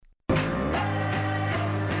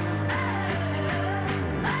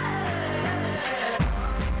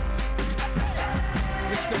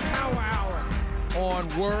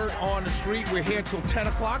on Word on the Street. We're here till 10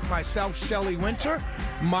 o'clock. Myself, Shelley Winter.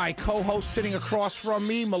 My co-host sitting across from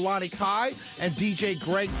me, Milani Kai, and DJ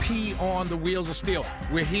Greg P. on the Wheels of Steel.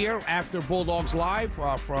 We're here after Bulldogs Live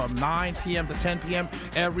from 9 p.m. to 10 p.m.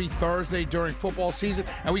 every Thursday during football season.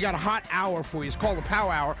 And we got a hot hour for you. It's called the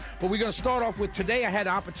Power Hour. But we're going to start off with today. I had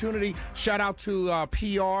an opportunity. Shout out to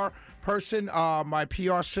PR person, my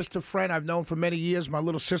PR sister friend I've known for many years, my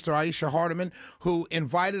little sister Aisha Hardiman, who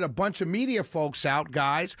invited a bunch of media folks out,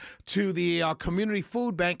 guys, to the community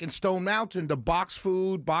food bank in Stone Mountain to box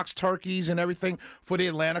food, box turkeys and everything for the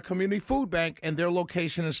Atlanta Community Food Bank and their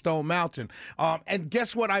location in Stone Mountain. And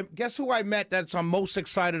guess what? Guess who I met that's I'm most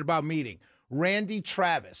excited about meeting? Randy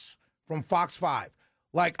Travis from Fox 5.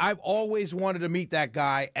 Like, I've always wanted to meet that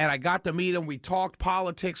guy, and I got to meet him. We talked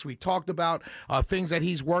politics. We talked about things that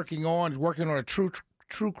he's working on. He's working on a true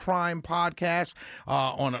crime podcast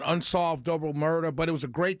on an unsolved double murder. But it was a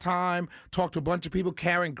great time. Talked to a bunch of people.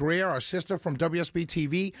 Karen Greer, our sister from WSB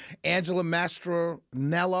TV. Angela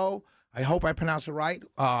Mastronello. I hope I pronounced it right.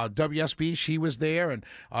 WSB, she was there. And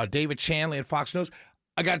David Chanley at Fox News.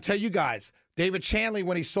 I got to tell you guys, David Chanley,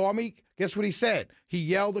 when he saw me, guess what he said? He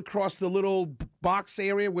yelled across the little box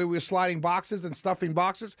area where we were sliding boxes and stuffing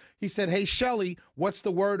boxes. He said, "Hey, Shelley, what's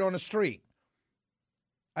the word on the street?"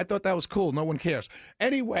 I thought that was cool. No one cares.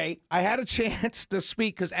 Anyway, I had a chance to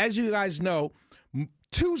speak because, as you guys know,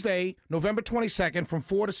 Tuesday, November 22nd, from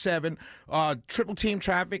 4 to 7, Triple Team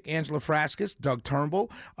Traffic, Angela Frascus, Doug Turnbull,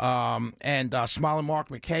 and Smiling Mark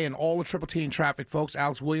McKay, and all the Triple Team Traffic folks,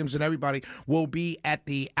 Alex Williams and everybody, will be at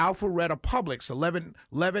the Alpharetta Publix,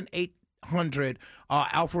 11800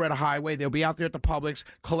 Alpharetta Highway. They'll be out there at the Publix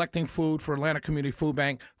collecting food for Atlanta Community Food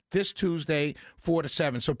Bank this Tuesday, 4 to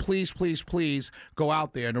 7. So please, please, please go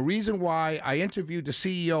out there. And the reason why I interviewed the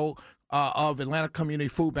CEO of Atlanta Community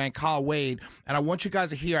Food Bank, Kyle Wade, and I want you guys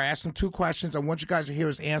to hear, I asked him 2 questions. I want you guys to hear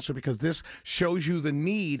his answer because this shows you the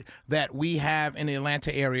need that we have in the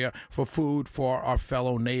Atlanta area for food for our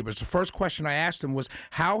fellow neighbors. The first question I asked him was,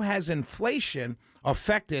 how has inflation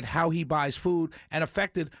affected how he buys food and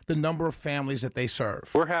affected the number of families that they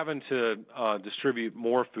serve? We're having to distribute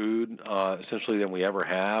more food essentially than we ever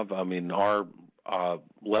have. I mean, our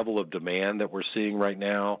level of demand that we're seeing right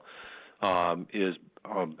now is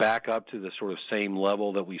back up to the sort of same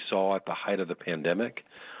level that we saw at the height of the pandemic.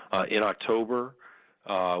 In October,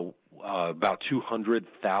 about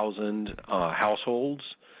 200,000 households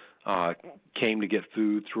came to get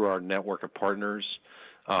food through our network of partners,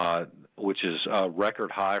 which is a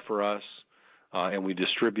record high for us. And we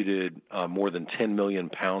distributed more than 10 million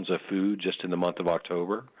pounds of food just in the month of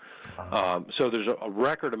October. So there's a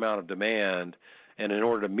record amount of demand, and in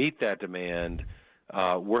order to meet that demand,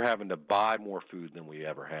 we're having to buy more food than we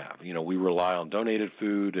ever have. You know, we rely on donated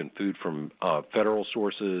food and food from federal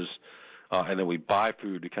sources, and then we buy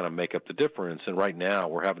food to kind of make up the difference. And right now,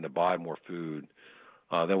 we're having to buy more food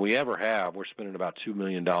than we ever have. We're spending about $2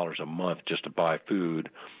 million a month just to buy food.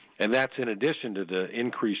 And that's in addition to the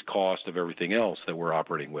increased cost of everything else that we're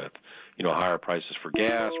operating with. You know, higher prices for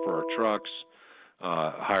gas, for our trucks,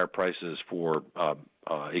 higher prices for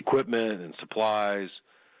equipment and supplies.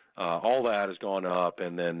 All that has gone up,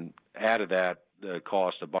 and then add to that the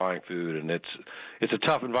cost of buying food, and it's a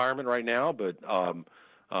tough environment right now, but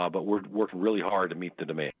we're working really hard to meet the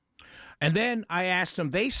demand. And then I asked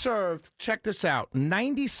them, they served, check this out,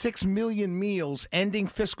 96 million meals ending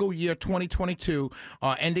fiscal year 2022,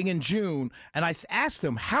 ending in June, and I asked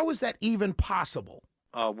them, how is that even possible?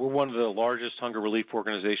 We're one of the largest hunger relief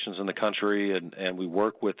organizations in the country, and we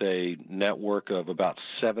work with a network of about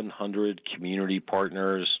 700 community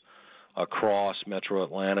partners across Metro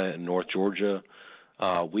Atlanta and North Georgia.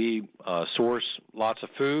 We source lots of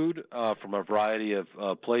food from a variety of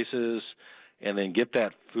places and then get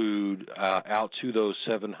that food out to those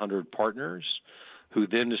 700 partners who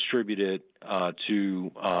then distribute it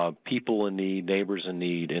to people in need, neighbors in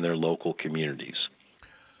need in their local communities.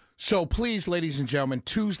 So please, ladies and gentlemen,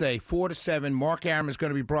 Tuesday, 4 to 7, Mark Arum is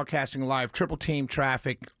going to be broadcasting live. Triple Team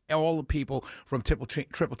Traffic, all the people from Triple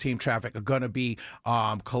Team Traffic are going to be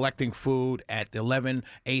collecting food at the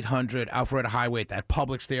 11800 Alpharetta Highway at that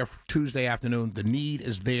Publix there Tuesday afternoon. The need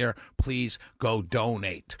is there. Please go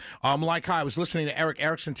donate. Like I was listening to Eric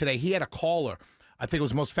Erickson today. He had a caller. I think it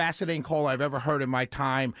was the most fascinating call I've ever heard in my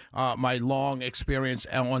time, my long experience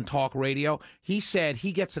on talk radio. He said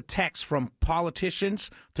he gets a text from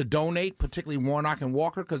politicians to donate, particularly Warnock and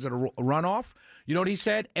Walker, because of the runoff. You know what he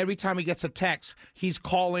said? Every time he gets a text, he's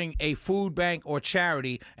calling a food bank or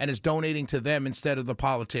charity and is donating to them instead of the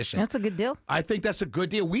politician. That's a good deal. I think that's a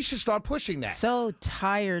good deal. We should start pushing that. So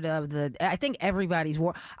tired of I think everybody's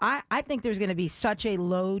I think there's going to be such a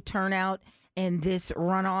low turnout in this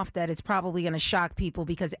runoff that is probably going to shock people,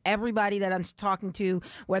 because everybody that I'm talking to,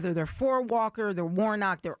 whether they're for Walker, they're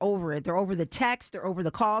Warnock, they're over it. They're over the text, they're over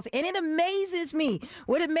the calls. And it amazes me.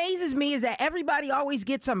 What amazes me is that everybody always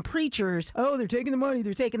gets some preachers. Oh, they're taking the money.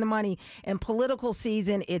 They're taking the money. In political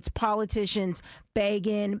season, it's politicians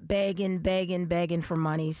begging for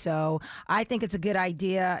money. So I think it's a good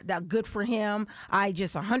idea. That good for him. I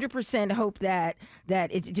just 100% hope that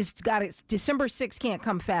it just got it. December 6th can't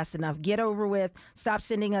come fast enough. Get over with. Stop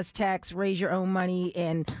sending us texts. Raise your own money.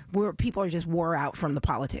 And people are just wore out from the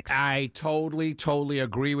politics. I totally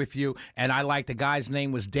agree with you. And I like the guy's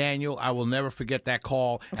name was Daniel. I will never forget that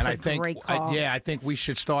call. That's a great call. I think we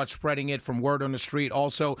should start spreading it from word on the street.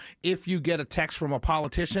 Also, if you get a text from a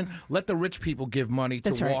politician, let the rich people give money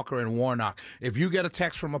to Walker and Warnock. If you get a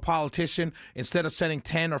text from a politician, instead of sending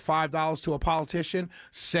 $10 or $5 to a politician,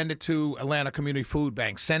 send it to Atlanta Community Food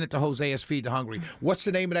Bank. Send it to Hosea's Feed the Hungry. What's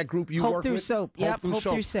the name of that group you work with? Hope Through Soap. Hope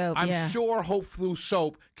Through Soap. I'm sure Hope Through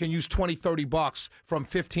Soap can use $20-$30 from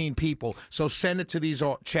 15 people. So send it to these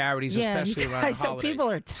charities, especially around the holidays. So people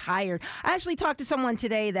are tired. I actually talked to someone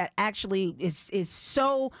today that actually is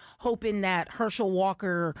so hoping that Herschel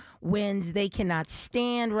Walker wins. They cannot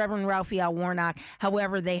stand Reverend Raphael Warnock.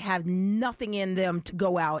 However, they have nothing in them to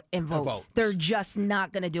go out and vote. They're just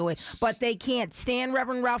not going to do it. But they can't stand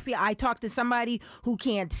Reverend Raphael. I talked to somebody who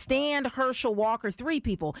can't stand Herschel Walker. 3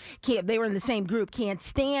 people can't. They were in the same group. Can't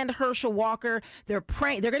stand Herschel Walker. They're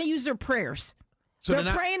praying. They're going to use their prayers. So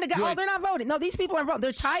they're praying to God. They're not voting. No, these people aren't voting.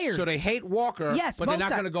 They're tired. So they hate Walker, but they're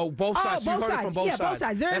not going to go both sides. Both sides. It from both sides. Both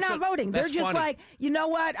sides. They're not voting. They're just funny. Like, you know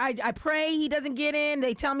what? I pray he doesn't get in.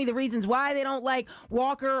 They tell me the reasons why they don't like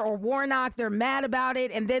Walker or Warnock. They're mad about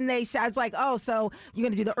it. And then I was like, oh, so you're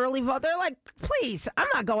going to do the early vote? They're like, please, I'm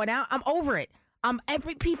not going out. I'm over it.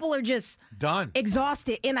 People are just done,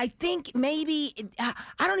 exhausted, and I think maybe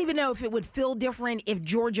I don't even know if it would feel different if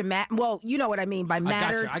Georgia Well, you know what I mean by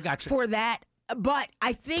matter. I got you. For that. But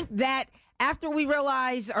I think that after we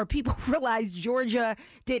people realized Georgia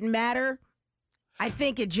didn't matter, I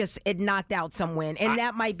think it knocked out some win, and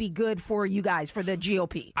that might be good for you guys, for the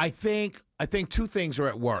GOP. I think 2 things are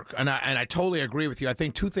at work, and I totally agree with you. I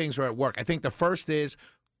think 2 things are at work. I think the first is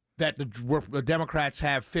that the Democrats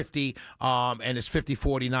have 50, and it's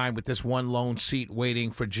 50-49 with this one lone seat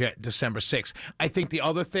waiting for December 6th. I think the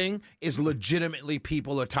other thing is legitimately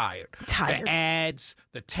people are tired. The ads,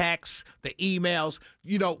 the texts, the emails.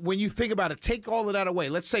 You know, when you think about it, take all of that away.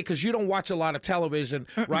 Let's say, because you don't watch a lot of television,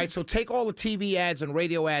 right? So take all the TV ads and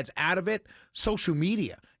radio ads out of it. Social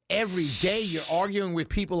media. Every day you're arguing with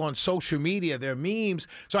people on social media, their memes.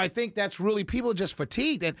 So I think that's really, people are just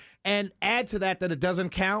fatigued. And add to that it doesn't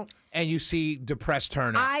count, and you see depressed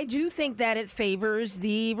turnout. I do think that it favors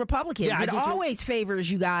the Republicans. Yeah, it always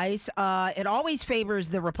favors you guys. It always favors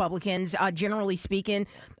the Republicans, generally speaking.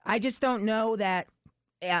 I just don't know that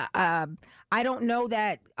I don't know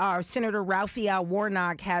that Senator Raphael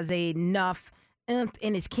Warnock has enough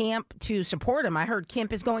in his camp to support him. I heard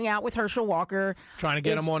Kemp is going out with Herschel Walker. Trying to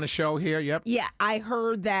get him on the show here, yep. Yeah, I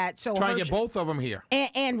heard that. So trying to get both of them here.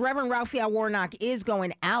 And Reverend Raphael Warnock is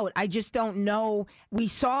going out. I just don't know. We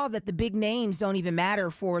saw that the big names don't even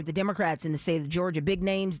matter for the Democrats in the state of Georgia. Big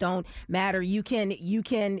names don't matter. You can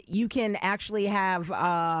actually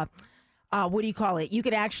have what do you call it? You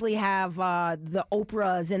could actually have the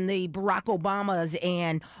Oprahs and the Barack Obamas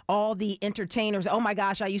and all the entertainers. Oh, my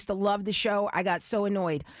gosh, I used to love the show. I got so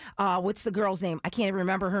annoyed. What's the girl's name? I can't even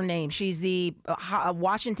remember her name. She's the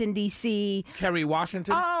Washington, D.C. Kerry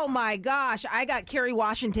Washington? Oh, my gosh. I got Kerry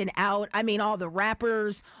Washington out. I mean, all the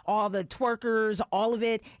rappers, all the twerkers, all of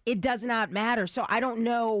it. It does not matter. So I don't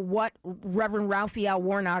know what Reverend Raphael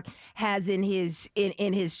Warnock has in his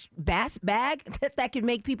bag that could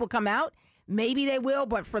make people come out. Maybe they will,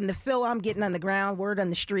 but from the feel I'm getting on the ground, word on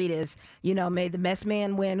the street is, may the best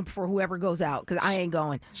man win for whoever goes out, because I ain't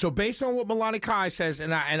going. So based on what Melania Kai says,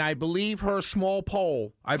 and I believe her small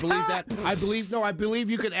poll, I believe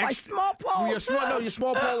you could actually. My small poll? Your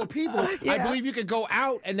small poll of people. Yeah. I believe you could go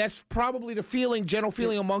out, and that's probably the general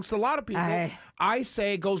feeling amongst a lot of people. I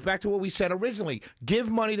say it goes back to what we said originally. Give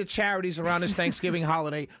money to charities around this Thanksgiving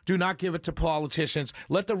holiday. Do not give it to politicians.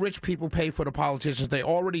 Let the rich people pay for the politicians. They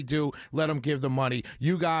already do. Let them give the money.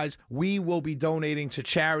 You guys, we will be donating to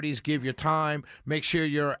charities. Give your time. Make sure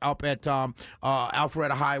you're up at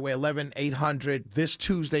Alpharetta Highway, 11800 this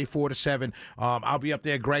Tuesday, 4 to 7. I'll be up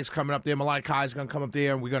there. Greg's coming up there. Melania Kai's going to come up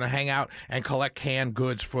there, and we're going to hang out and collect canned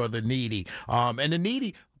goods for the needy. And the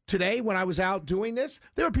needy, today, when I was out doing this,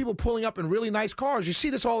 there were people pulling up in really nice cars. You see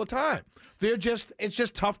this all the time. It's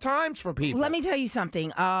just tough times for people. Let me tell you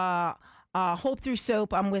something. Hope Through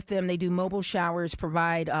Soap, I'm with them. They do mobile showers,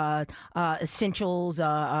 provide essentials,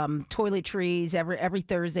 toiletries. Every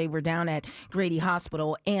Thursday, we're down at Grady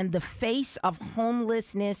Hospital. And the face of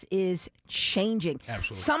homelessness is changing.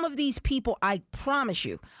 Absolutely. Some of these people, I promise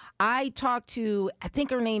you, I talked to, I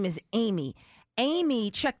think her name is Amy.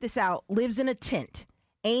 Amy, check this out, lives in a tent.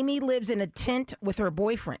 Amy lives in a tent with her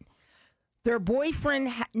boyfriend. Their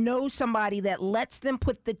boyfriend knows somebody that lets them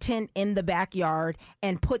put the tent in the backyard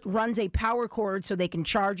and runs a power cord so they can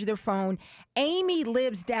charge their phone. Amy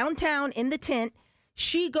lives downtown in the tent.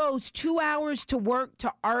 She goes 2 hours to work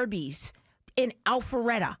to Arby's in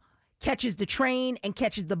Alpharetta, catches the train and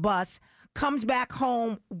catches the bus, comes back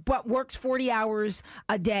home, but works 40 hours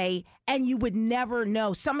a day, and you would never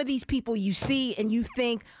know. Some of these people you see and you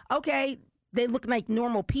think, okay, they look like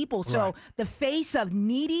normal people. So Right. the face of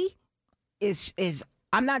needy is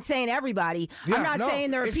I'm not saying everybody. Yeah, I'm not saying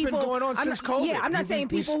there are it's people been going on I'm since not, COVID. Yeah, I'm not saying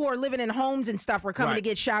people who are living in homes and stuff are coming to Right.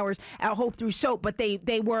 get showers at Hope Through Soap, but they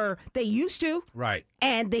used to. Right.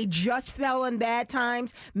 And they just fell in bad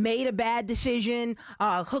times, made a bad decision,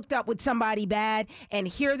 hooked up with somebody bad, and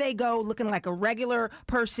here they go looking like a regular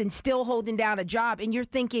person still holding down a job. And you're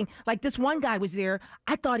thinking, like this one guy was there,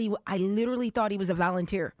 I literally thought he was a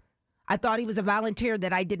volunteer. I thought he was a volunteer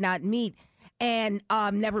that I did not meet and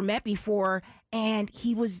never met before, and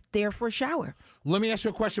he was there for a shower. Let me ask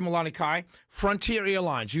you a question, Milani Kai. Frontier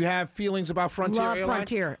Airlines. You have feelings about Frontier Love Airlines?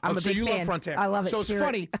 Frontier. I'm a so big you fan. love Frontier. I love it, So it's Spirit.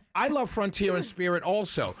 funny. I love Frontier and Spirit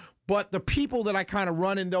also. But the people that I kind of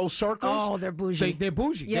run in those circles, Oh, they're bougie. They're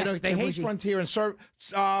bougie. Yes, they they're hate bougie. Frontier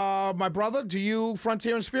and my brother. Do you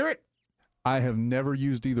Frontier and Spirit? I have never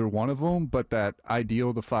used either one of them, but that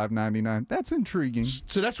ideal, the $5.99, that's intriguing.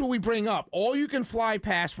 So that's what we bring up. All you can fly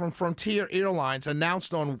pass from Frontier Airlines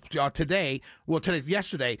announced on yesterday,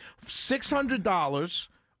 $600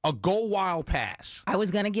 a Go Wild pass. I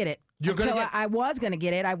was going to get it. You're gonna Until get- I was going to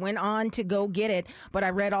get it. I went on to go get it, but I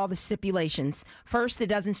read all the stipulations. First, it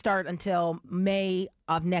doesn't start until May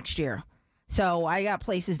of next year. So I got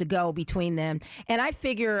places to go between them. And I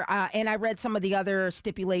figure, and I read some of the other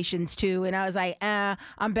stipulations too, and I was like,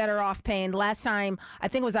 I'm better off paying. Last time, I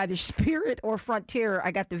think it was either Spirit or Frontier,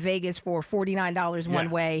 I got the Vegas for $49 one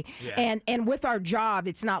way. Yeah. And with our job,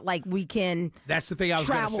 it's not like we can That's the thing I was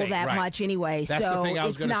gonna travel say, that right. much anyway. That's the so thing I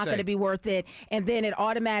was it's gonna not say. going to be worth it. And then it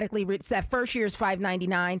automatically, it's that first year is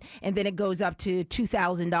 $599, and then it goes up to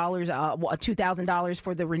 $2,000, $2,000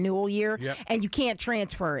 for the renewal year, Yep. and you can't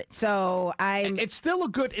transfer it. So It's still a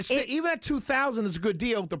good. Even at $2,000, it's a good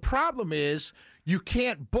deal. The problem is you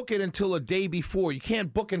can't book it until a day before. You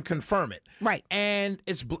can't book and confirm it. Right. And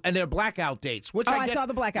they're blackout dates. Which I saw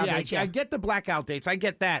the blackout yeah, dates. I get the blackout dates. I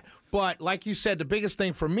get that. But like you said, the biggest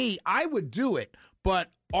thing for me, I would do it. But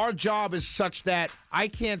our job is such that I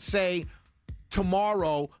can't say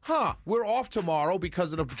tomorrow, we're off tomorrow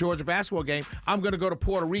because of the Georgia basketball game. I'm going to go to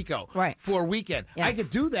Puerto Rico for a weekend. Yeah. I could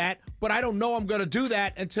do that, but I don't know I'm going to do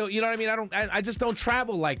that until, you know what I mean? I just don't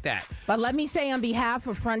travel like that. But let me say on behalf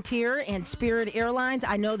of Frontier and Spirit Airlines,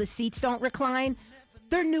 I know the seats don't recline.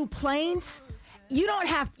 They're new planes. You're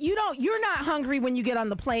not hungry when you get on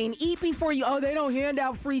the plane. Eat before you, they don't hand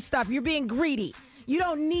out free stuff. You're being greedy. You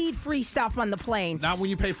don't need free stuff on the plane. Not when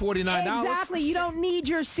you pay $49. Exactly. You don't need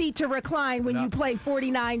your seat to recline when you pay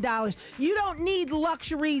 $49. You don't need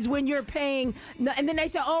luxuries when you're paying. And then they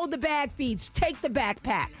say, the bag fees. Take the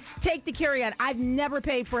backpack. Take the carry-on. I've never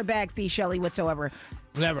paid for a bag fee, Shelley, whatsoever.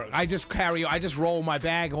 Never. I just roll my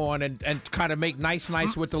bag on and kind of make nice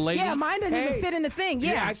with the lady. Yeah, mine doesn't even fit in the thing.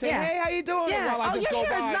 Yeah, I say, hey, how you doing? Yeah. While I just your go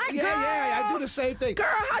hair by. is nice, yeah, girl. yeah, I do the same thing. Girl,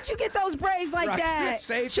 how'd you get those braids like Right. that?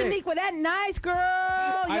 Same thing. Shaniqua, that nice, girl.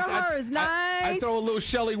 Your hair is nice. I throw a little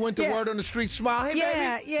Shelley Winter word on the street smile. Hey,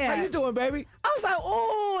 baby. Yeah. How you doing, baby? I was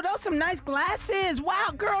like, those some nice glasses. Wow,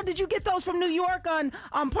 girl, did you get those from New York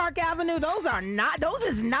on Park Avenue? Those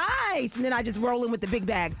is nice. And then I just roll in with the big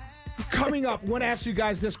bag. Coming up, I want to ask you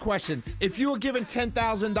guys this question. If you were given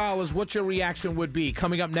 $10,000, what your reaction would be?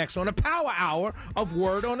 Coming up next on a power hour of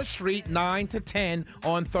Word on the Street, 9 to 10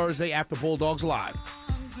 on Thursday after Bulldogs Live.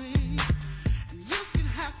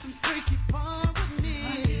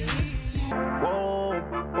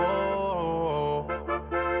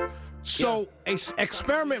 So, an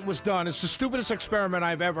experiment was done. It's the stupidest experiment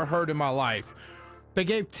I've ever heard in my life. They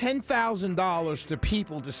gave $10,000 to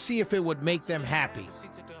people to see if it would make them happy.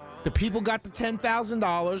 The people got the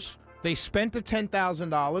 $10,000. They spent the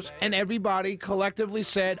 $10,000, and everybody collectively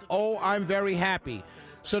said, I'm very happy.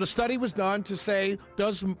 So the study was done to say,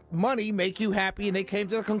 does money make you happy? And they came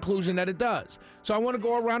to the conclusion that it does. So I want to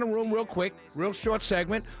go around the room real quick, real short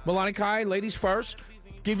segment. Milani Kai, ladies first.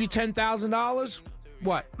 Give you $10,000.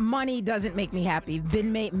 What? Money doesn't make me happy.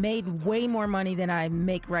 Been made way more money than I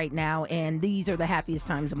make right now, and these are the happiest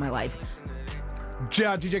times of my life.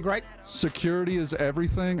 DJ Greg? Security is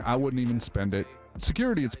everything. I wouldn't even spend it.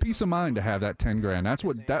 Security, it's peace of mind to have that 10 grand. That's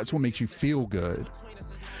what makes you feel good.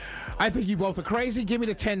 I think you both are crazy. Give me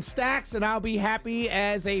the 10 stacks, and I'll be happy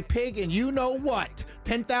as a pig. And you know what?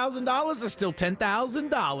 $10,000 is still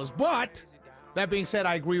 $10,000. But that being said,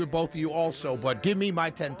 I agree with both of you also. But give me my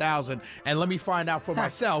 $10,000, and let me find out for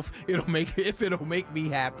myself if it'll make me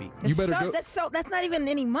happy. You better go. That's not even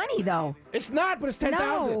any money though. It's not, but it's $10,000.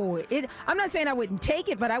 No, I'm not saying I wouldn't take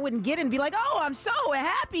it, but I wouldn't get it and be like, oh, I'm so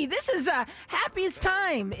happy. This is a happiest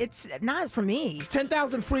time. It's not for me. It's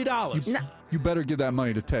 $10,000 free dollars. You better give that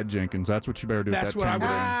money to Ted Jenkins. That's what you better do. That's with that what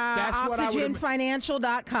 10 I would. grand. That's what I would.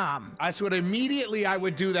 OxygenFinancial.com. That's what immediately I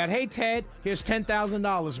would do that. Hey, Ted, here's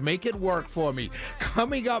 $10,000. Make it work for me.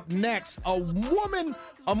 Coming up next, a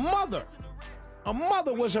mother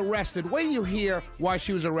was arrested. Wait till you hear why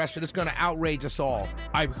she was arrested. It's going to outrage us all,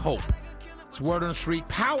 I hope. It's Word on the Street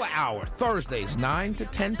Power Hour, Thursdays, 9 to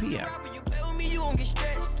 10 p.m.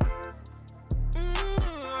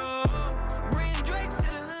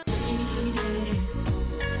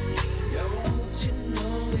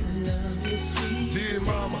 Dear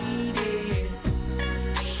mama.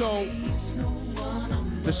 So,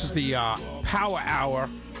 this is the Power Hour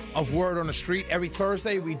of Word on the Street. Every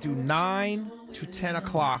Thursday, we do 9 to 10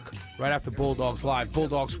 o'clock right after Bulldogs Live.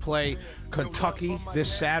 Bulldogs play Kentucky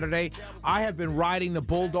this Saturday. I have been riding the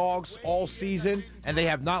Bulldogs all season, and they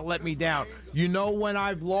have not let me down. You know when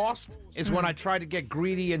I've lost is when I tried to get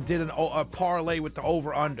greedy and did a parlay with the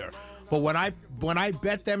over-under. But when I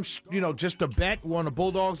bet them, just to bet on the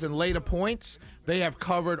Bulldogs and lay the points, they have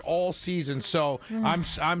covered all season. So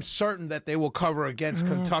I'm certain that they will cover against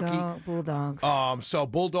Kentucky. Bulldogs. So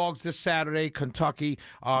Bulldogs this Saturday, Kentucky.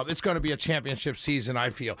 It's going to be a championship season, I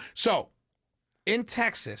feel. So in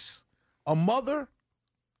Texas, a mother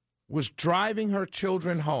was driving her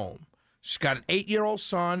children home. She's got an 8-year-old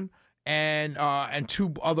son and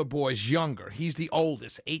 2 other boys younger. He's the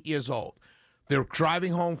oldest, 8 years old. They're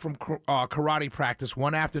driving home from karate practice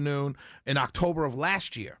one afternoon in October of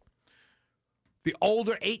last year. The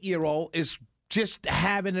older 8-year-old is just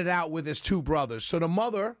having it out with his 2 brothers. So the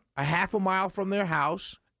mother, a half a mile from their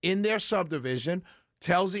house, in their subdivision,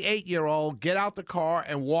 tells the 8-year-old, get out the car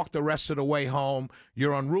and walk the rest of the way home.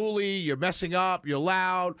 You're unruly, you're messing up, you're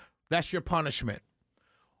loud. That's your punishment.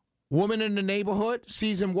 Woman in the neighborhood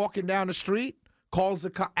sees him walking down the street, calls the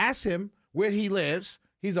cop, asks him where he lives.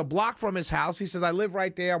 He's a block from his house. He says, I live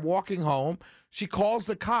right there. I'm walking home. She calls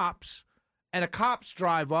the cops, and the cops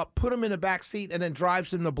drive up, put him in the back seat, and then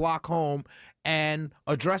drives him the block home and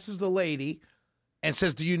addresses the lady and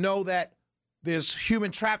says, do you know that there's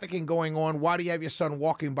human trafficking going on? Why do you have your son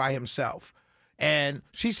walking by himself? And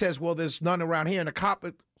she says, well, there's none around here. And the cop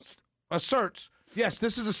asserts, yes,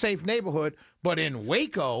 this is a safe neighborhood, but in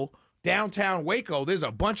Waco, downtown Waco, there's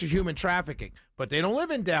a bunch of human trafficking. But they don't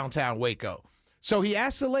live in downtown Waco. So he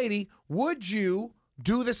asked the lady, would you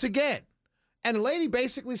do this again? And the lady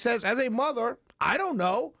basically says, as a mother, I don't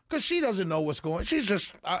know, because she doesn't know what's going on. She's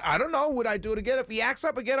just, I don't know, would I do it again? If he acts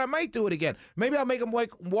up again, I might do it again. Maybe I'll make him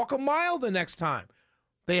walk a mile the next time.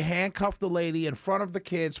 They handcuff the lady in front of the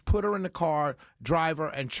kids, put her in the car, drive her,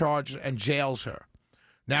 and charge and jails her.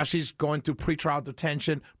 Now she's going through pretrial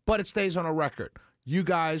detention, but it stays on a record. You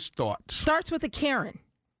guys thought. Starts with a Karen.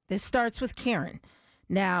 This starts with Karen.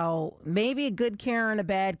 Now, maybe a good Karen, a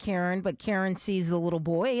bad Karen, but Karen sees the little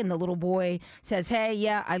boy, and the little boy says, hey,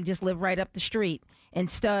 yeah, I just live right up the street. And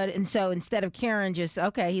so instead of Karen just,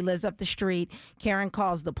 okay, he lives up the street, Karen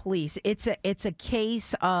calls the police. It's a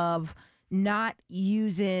case of not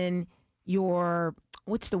using your,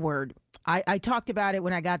 what's the word? I talked about it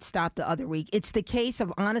when I got stopped the other week. It's the case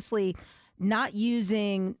of honestly not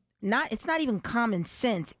using... it's not even common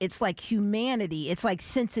sense. It's like humanity. It's like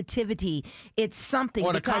sensitivity. It's something.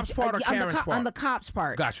 On the cop's part or Karen's part? On the cop's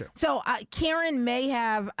part. Gotcha. So Karen may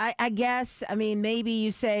have, I guess, I mean, maybe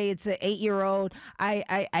you say it's an 8-year-old.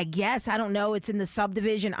 I guess, I don't know. It's in the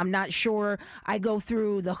subdivision. I'm not sure. I go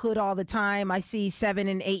through the hood all the time. I see 7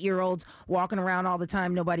 and 8-year-olds walking around all the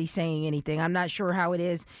time. Nobody's saying anything. I'm not sure how it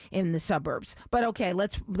is in the suburbs. But okay,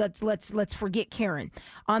 let's forget Karen.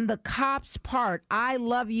 On the cop's part, I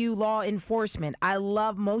love you, law enforcement. I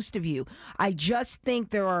love most of you. I just think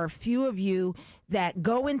there are a few of you that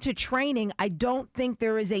go into training. I don't think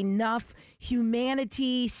there is enough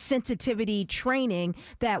humanity sensitivity training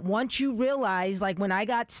that once you realize, like when I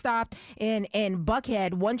got stopped in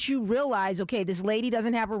Buckhead, once you realize, okay, this lady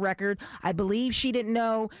doesn't have a record. I believe she didn't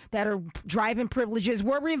know that her driving privileges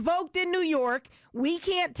were revoked in New York. We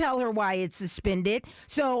can't tell her why it's suspended.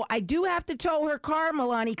 So I do have to tow her car,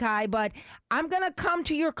 Milani Kai, but I'm going to come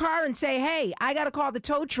to your car and say, hey, I got to call the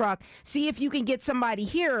tow truck, see if you can get somebody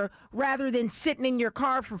here, rather than sitting in your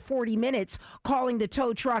car for 40 minutes calling the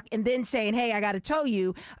tow truck and then saying, hey, I got to tow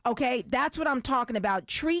you. Okay, that's what I'm talking about.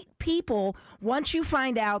 Treat people, once you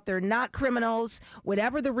find out they're not criminals,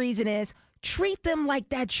 whatever the reason is, treat them like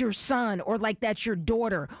that's your son, or like that's your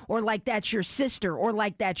daughter, or like that's your sister, or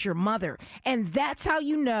like that's your mother. And that's how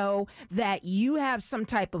you know that you have some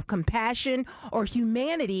type of compassion or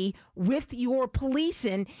humanity with your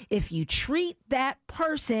policing, if you treat that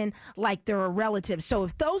person like they're a relative. So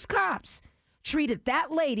if those cops treated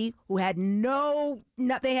that lady who had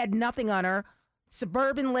they had nothing on her,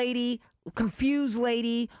 suburban lady, confused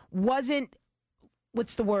lady, wasn't,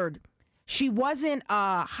 what's the word? She wasn't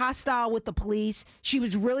hostile with the police. She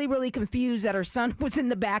was really, really confused that her son was in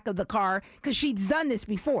the back of the car, because she's done this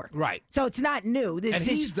before. Right. So it's not new. And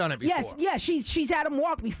he's done it before. Yes, she's had him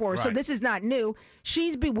walk before, so Right. this is not new.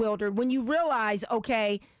 She's bewildered. When you realize,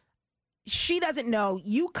 okay, she doesn't know,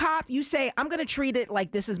 you cop, you say, I'm going to treat it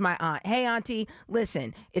like this is my aunt. Hey, auntie,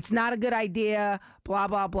 listen, it's not a good idea, blah,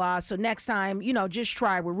 blah, blah. So next time, just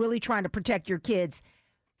try. We're really trying to protect your kids.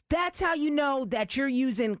 That's how you know that you're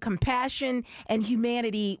using compassion and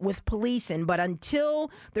humanity with policing. But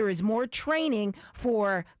until there is more training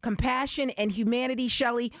for compassion and humanity,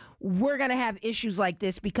 Shelley, we're going to have issues like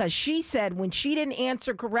this, because she said when she didn't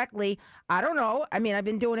answer correctly, I don't know, I mean, I've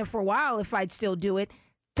been doing it for a while, if I'd still do it,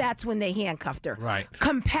 that's when they handcuffed her. Right.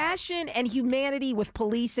 Compassion and humanity with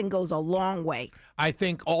policing goes a long way. I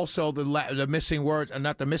think also the missing word,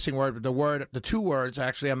 not the missing word, but the two words,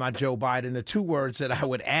 actually, I'm not Joe Biden, the two words that I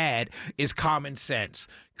would add is common sense.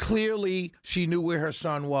 Clearly, she knew where her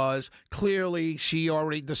son was. Clearly,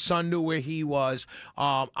 the son knew where he was.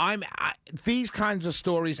 These kinds of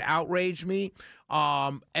stories outrage me.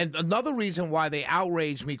 And another reason why they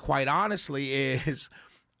outrage me, quite honestly, is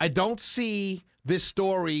I don't see this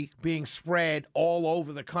story being spread all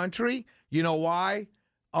over the country. You know why?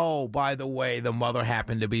 Oh, by the way, the mother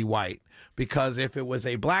happened to be white. Because if it was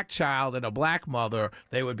a black child and a black mother,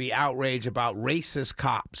 they would be outraged about racist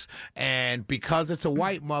cops. And because it's a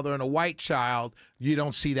white mother and a white child, you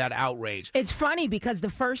don't see that outrage. It's funny, because the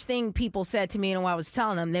first thing people said to me, and when I was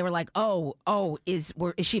telling them, they were like, is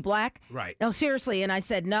she black? Right. No, seriously. And I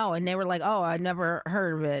said no. And they were like, I never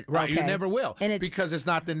heard of it. Right, okay. You never will, and because it's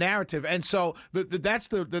not the narrative. And so that's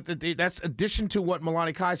addition to what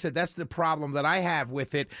Milani Kai said. That's the problem that I have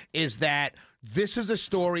with it, is that this is a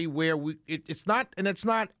story where it's not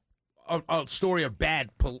a story of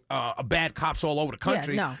bad cops all over the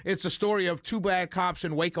country. Yeah, no. It's a story of two bad cops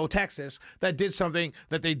in Waco, Texas, that did something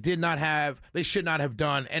that they should not have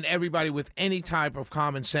done, and everybody with any type of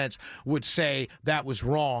common sense would say that was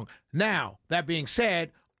wrong. Now, that being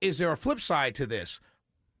said, is there a flip side to this?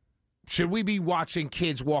 Should we be watching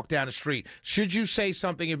kids walk down the street? Should you say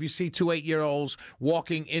something if you see two 8-year-olds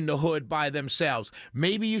walking in the hood by themselves?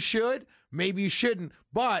 Maybe you should, maybe you shouldn't.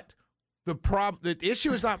 But the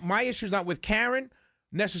issue is not, my issue is not with Karen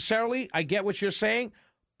necessarily. I get what you're saying.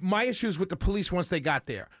 My issue is with the police once they got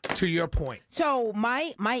there, to your point. So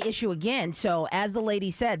my issue again, so as the lady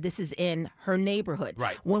said, this is in her neighborhood.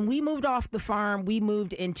 Right. When we moved off the farm, we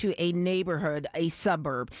moved into a neighborhood, a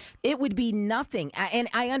suburb. It would be nothing. And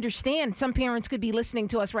I understand some parents could be listening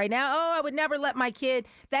to us right now. Oh, I would never let my kid.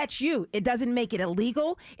 That's you. It doesn't make it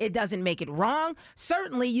illegal. It doesn't make it wrong.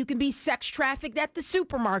 Certainly, you can be sex trafficked at the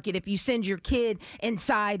supermarket if you send your kid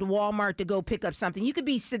inside Walmart to go pick up something. You could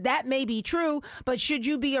be, that may be true, but should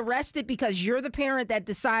you be arrested because you're the parent that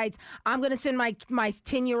decides, I'm going to send my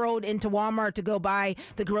 10-year-old into Walmart to go buy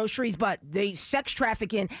the groceries, but the sex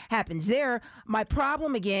trafficking happens there? My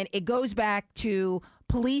problem, again, it goes back to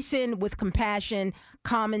policing with compassion,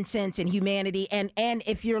 common sense, and humanity. And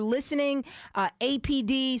if you're listening,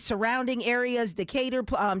 APD, surrounding areas,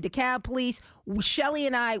 DeKalb Police, Shelley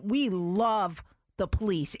and I, we love the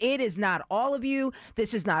police. It is not all of you.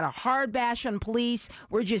 This is not a hard bash on police.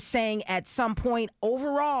 We're just saying at some point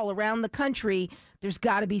overall around the country, there's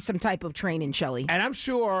got to be some type of training, Shelley. And I'm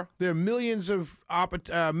sure there are millions of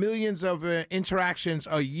interactions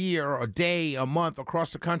a year, or a day, a month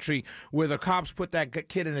across the country where the cops put that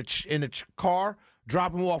kid in a car,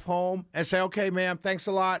 drop him off home, and say, "Okay, ma'am, thanks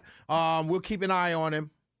a lot. We'll keep an eye on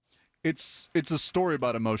him." It's a story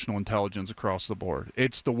about emotional intelligence across the board.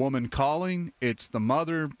 It's the woman calling. It's the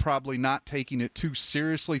mother probably not taking it too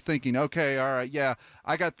seriously, thinking, okay, all right, yeah,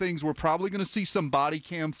 I got things. We're probably going to see some body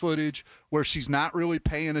cam footage where she's not really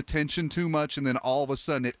paying attention too much, and then all of a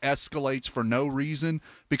sudden it escalates for no reason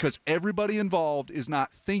because everybody involved is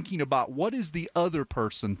not thinking about what is the other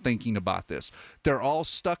person thinking about this. They're all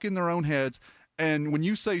stuck in their own heads. And when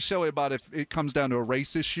you say, Shelley, about if it comes down to a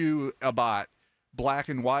race issue about black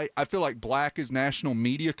and white, I feel like black is national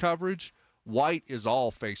media coverage. White is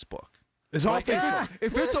all Facebook. It's all Facebook.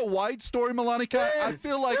 If it's a white story, Melanica, I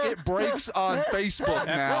feel like it breaks on Facebook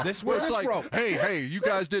now. This where it's this like, broke. hey, you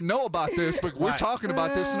guys didn't know about this, but we're talking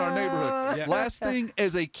about this in our neighborhood. Yeah. Last thing,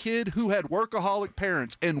 as a kid who had workaholic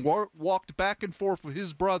parents and walked back and forth with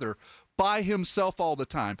his brother by himself all the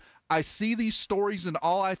time, I see these stories and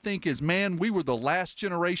all I think is, man, we were the last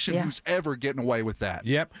generation who's ever getting away with that.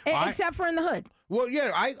 Yep. Except for in the hood. Well,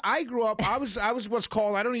 yeah, I grew up, I was what's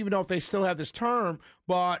called, I don't even know if they still have this term,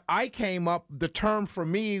 but I came up, the term for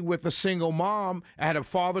me with a single mom, I had a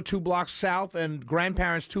father 2 blocks south and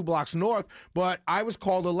grandparents 2 blocks north, but I was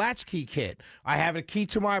called a latchkey kid. I have a key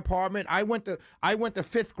to my apartment. I went to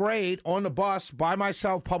 5th grade on the bus by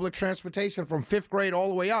myself, public transportation from 5th grade all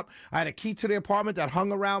the way up. I had a key to the apartment that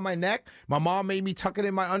hung around my neck. My mom made me tuck it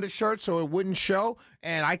in my undershirt so it wouldn't show,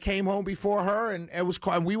 and I came home before her,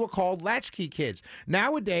 and we were called latchkey kids.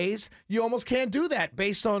 Nowadays, you almost can't do that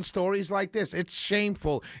based on stories like this. It's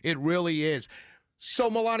shameful. It really is. So,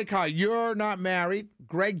 Melanica, you're not married.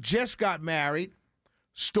 Greg just got married.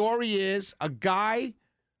 Story is a guy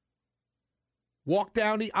walked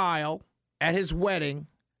down the aisle at his wedding,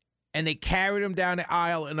 and they carried him down the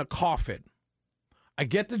aisle in a coffin. I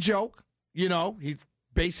get the joke. You know, he's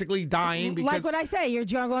basically dying because, like what I say, you're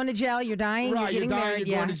going to jail, you're dying, right, you're getting dying, married,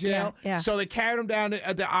 you're going to jail. Yeah. So they carried him down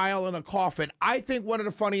the aisle in a coffin. I think one of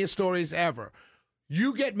the funniest stories ever.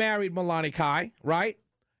 You get married, Melanica, right?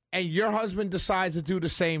 And your husband decides to do the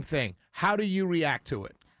same thing. How do you react to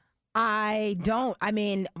it? I don't. I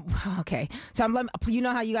mean, okay. So you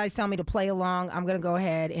know how you guys tell me to play along? I'm going to go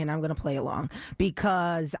ahead and I'm going to play along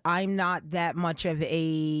because I'm not that much of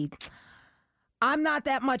a... I'm not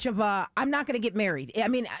going to get married. I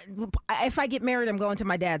mean, if I get married, I'm going to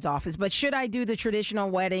my dad's office. But should I do the traditional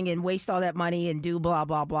wedding and waste all that money and do blah,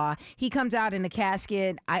 blah, blah? He comes out in a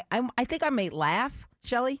casket. I think I may laugh,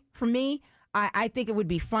 Shelley. For me, I think it would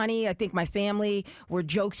be funny. I think my family were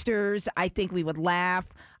jokesters. I think we would laugh.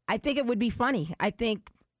 I think it would be funny.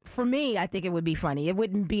 For me, I think it would be funny. It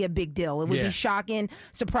wouldn't be a big deal. It would be shocking,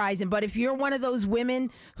 surprising. But if you're one of those women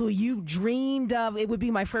who you dreamed of, it would be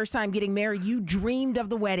my first time getting married, you dreamed of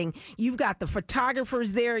the wedding. You've got the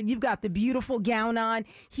photographers there. You've got the beautiful gown on.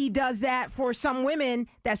 He does that. For some women,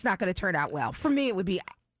 that's not going to turn out well. For me, it would be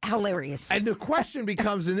hilarious. And the question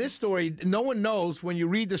becomes, in this story, no one knows. When you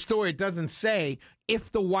read the story, it doesn't say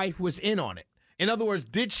if the wife was in on it. In other words,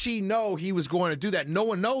 did she know he was going to do that? No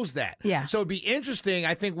one knows that. Yeah. So it'd be interesting.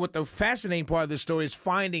 I think what the fascinating part of the story is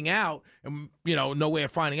finding out, and no way of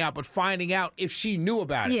finding out, but finding out if she knew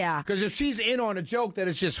about it. Yeah. Because if she's in on a joke, then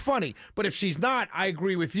it's just funny. But if she's not, I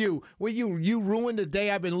agree with you. Well, you ruined the day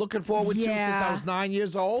I've been looking forward to since I was 9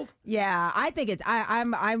 years old. Yeah, I think it's.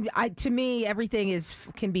 To me, everything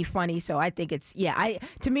can be funny. So I think it's. Yeah,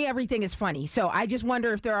 to me, everything is funny. So I just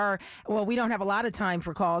wonder if there are. Well, we don't have a lot of time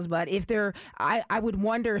for calls, but if there, I would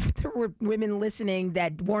wonder if there were women listening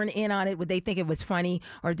that weren't in on it. Would they think it was funny,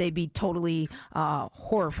 or would they be totally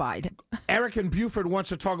horrified? Eric in Buford wants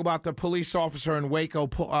to talk about the police officer in Waco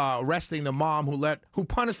arresting the mom who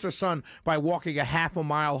punished her son by walking a half a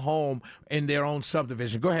mile home in their own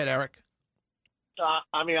subdivision. Go ahead, Eric.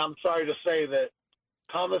 I'm sorry to say that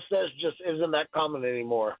common sense just isn't that common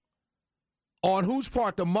anymore. On whose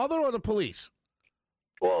part, the mother or the police?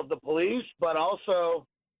 Well, the police, but also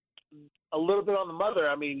a little bit on the mother.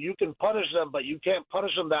 I mean, you can punish them, but you can't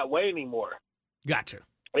punish them that way anymore. Gotcha.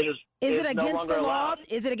 Is it no against the longer law? allowed.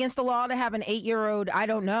 Is it against the law to have an 8-year-old? I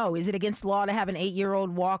don't know. Is it against the law to have an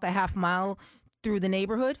 8-year-old walk a half mile through the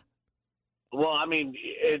neighborhood? Well, I mean,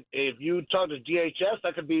 if you talk to DHS,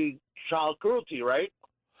 that could be child cruelty, right?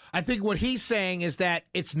 I think what he's saying is that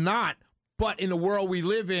it's not, but in the world we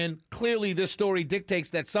live in, clearly this story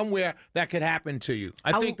dictates that somewhere that could happen to you.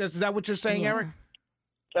 Is that what you're saying, Eric?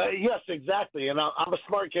 Yes, exactly. And I'm a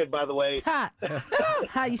smart kid, by the way.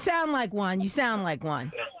 You sound like one. You sound like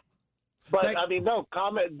one. But, I mean,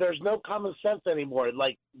 there's no common sense anymore.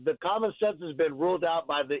 Like, the common sense has been ruled out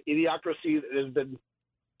by the idiocracy that has been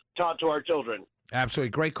taught to our children.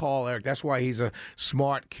 Absolutely. Great call, Eric. That's why he's a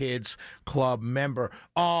Smart Kids Club member.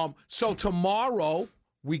 So tomorrow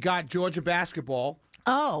we got Georgia basketball.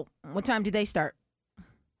 Oh, what time do they start?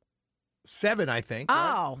 7, I think.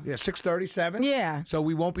 Right? Oh. Yeah, 6:30, 7. Yeah. So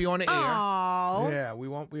we won't be on the air. Oh. Yeah, we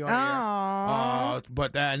won't be on the air.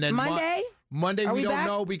 But and then Monday? Monday Are we we don't back?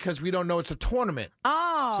 know because we don't know it's a tournament.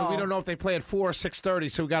 Oh. So we don't know if they play at 4 or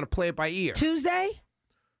 6:30. So we got to play it by ear. Tuesday?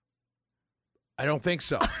 I don't think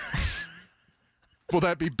so. Will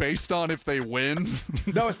that be based on if they win?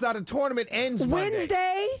 No, it's not. A tournament ends Monday.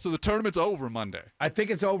 Wednesday? So the tournament's over Monday. I think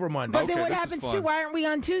it's over Monday. But then Okay, what this is happens fun. to why aren't we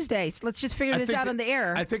on Tuesdays? Let's just figure I this think out on the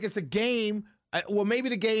air. I think it's a game. Well, maybe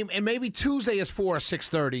the game, and maybe Tuesday is 4 or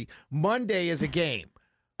 6:30. Monday is a game.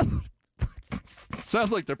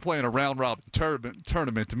 Sounds like they're playing a round-robin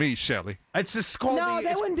tournament to me, Shelley. It's just called no, the, they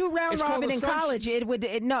it's- wouldn't do round it's called robin the in Sunsh- college. It would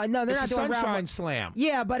no, they're It's not the doing round Sunshine robin. Slam.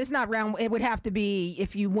 Yeah, but it's not round. It would have to be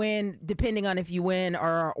if you win, depending on if you win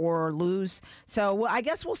or lose. So well, I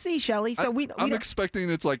guess we'll see, Shelley. So I'm don't- expecting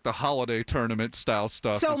it's like the holiday tournament style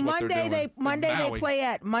stuff. So is what they're Monday doing.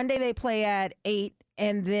 Monday they play at 8,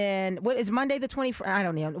 and then what is Monday the 21st? I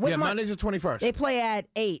don't know. Yeah, Monday's the 21st. They play at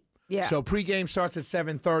 8. Yeah. So pregame starts at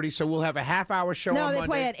 7:30. So we'll have a half-hour show no, on they Monday.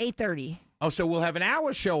 play at 8:30. Oh, so we'll have an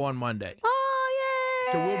hour show on Monday. Oh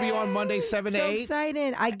yeah. So we'll be on Monday 7 to so 8.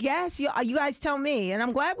 Exciting. I guess you guys tell me, and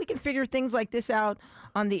I'm glad we can figure things like this out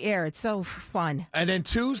on the air. It's so fun. And then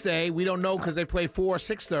Tuesday, we don't know because they play 4 or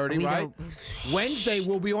 6:30, We right? don't- Wednesday,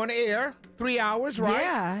 we'll be on air 3 hours, right?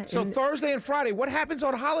 Yeah, So and- Thursday and Friday, what happens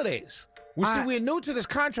on holidays? We're new to this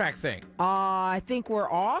contract thing. I think we're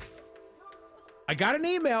off. I got an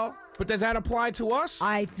email, but does that apply to us?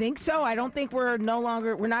 I think so. I don't think we're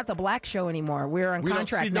not the Black Show anymore. We're on We don't-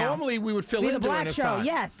 contract see, now. normally we would fill We're in the during Black this Show, time.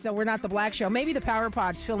 yes. So we're not the Black Show. Maybe the Power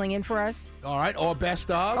Pod's filling in for us, All right, or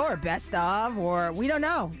best of. or best of, or we don't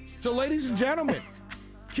know. So, ladies and gentlemen,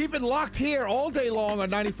 keep it locked here all day long on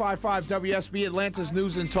 95.5 WSB Atlanta's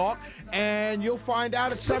News and Talk, and you'll find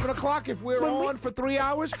out at 7 o'clock if we're on for 3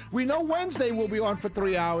 hours. We know Wednesday we'll be on for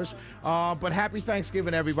 3 hours, but happy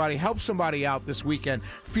Thanksgiving, everybody. Help somebody out this weekend.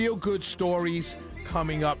 Feel good stories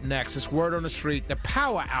coming up next. It's Word on the Street, the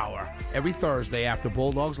Power Hour, every Thursday after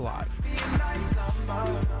Bulldogs Live.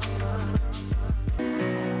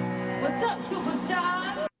 What's up,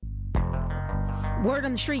 superstars? Word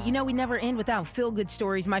on the street, you know we never end without feel-good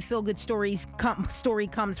stories. My feel-good story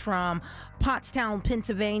comes from Pottstown,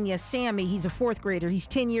 Pennsylvania. Sammy, he's a 4th grader. He's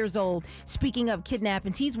 10 years old. Speaking of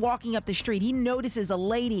kidnappings, he's walking up the street. He notices a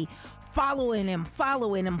lady following him.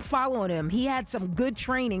 He had some good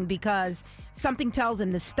training because something tells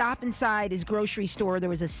him to stop inside his grocery store. There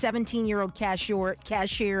was a 17-year-old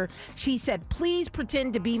cashier. She said, "Please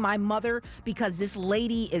pretend to be my mother because this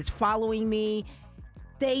lady is following me."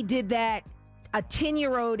 They did that. A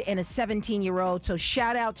 10-year-old and a 17-year-old. So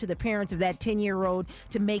shout out to the parents of that 10-year-old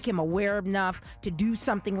to make him aware enough to do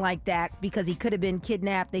something like that because he could have been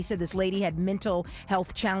kidnapped. They said this lady had mental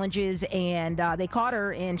health challenges and they caught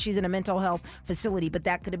her and she's in a mental health facility, but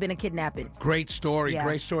that could have been a kidnapping. Great story, Yeah.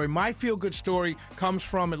 great story. My feel-good story comes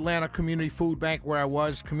from Atlanta Community Food Bank, where I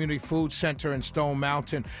was, Community Food Center in Stone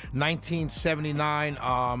Mountain, 1979.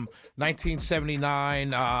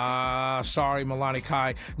 Sorry, Milani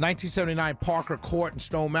Kai. 1979, Parker Court in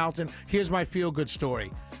Stone Mountain. Here's my feel-good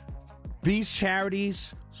story. These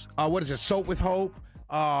charities, Soap with Hope,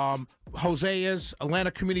 Hosea's,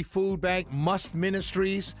 Atlanta Community Food Bank, Must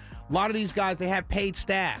Ministries, a lot of these guys, they have paid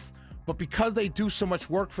staff. But because they do so much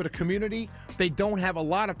work for the community, they don't have a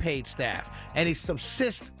lot of paid staff. And they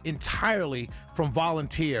subsist entirely from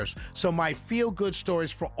volunteers. So my feel-good story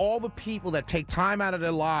is for all the people that take time out of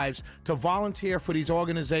their lives to volunteer for these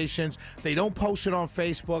organizations. They don't post it on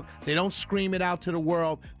Facebook. They don't scream it out to the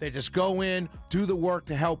world. They just go in, do the work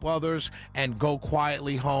to help others, and go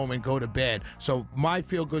quietly home and go to bed. So my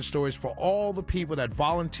feel-good story is for all the people that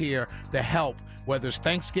volunteer to help, whether it's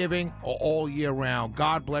Thanksgiving or all year round.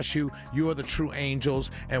 God bless you. You are the true angels,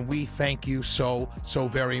 and we thank you so, so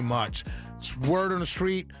very much. It's Word on the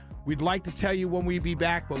Street. We'd like to tell you when we'll be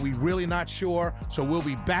back, but we're really not sure. So we'll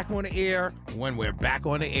be back on the air when we're back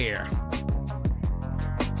on the air.